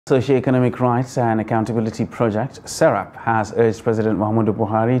Socio-Economic Rights and Accountability Project, SERAP, has urged President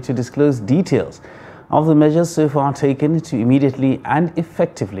Buhari to disclose details of the measures so far taken to immediately and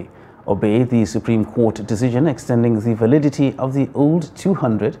effectively obey the Supreme Court decision extending the validity of the old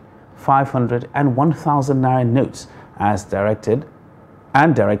 200, 500 and 1,000 Naira notes as directed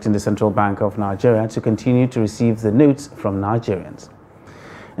and directing the Central Bank of Nigeria to continue to receive the notes from Nigerians.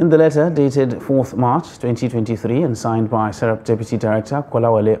 In the letter dated 4th March 2023 and signed by SERAP Deputy Director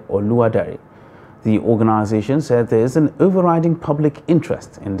Kolawole Oluwadare, the organization said there is an overriding public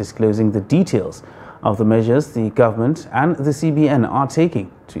interest in disclosing the details of the measures the government and the CBN are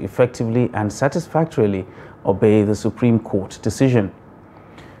taking to effectively and satisfactorily obey the Supreme Court decision.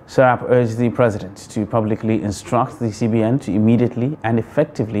 SERAP urged the President to publicly instruct the CBN to immediately and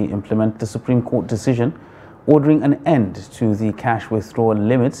effectively implement the Supreme Court decision ordering an end to the cash withdrawal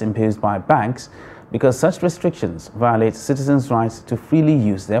limits imposed by banks because such restrictions violate citizens' rights to freely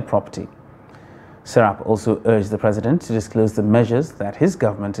use their property. SERAP also urged the President to disclose the measures that his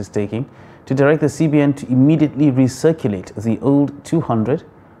government is taking to direct the CBN to immediately recirculate the old 200,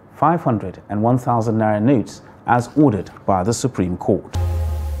 500 and 1,000 Naira notes as ordered by the Supreme Court.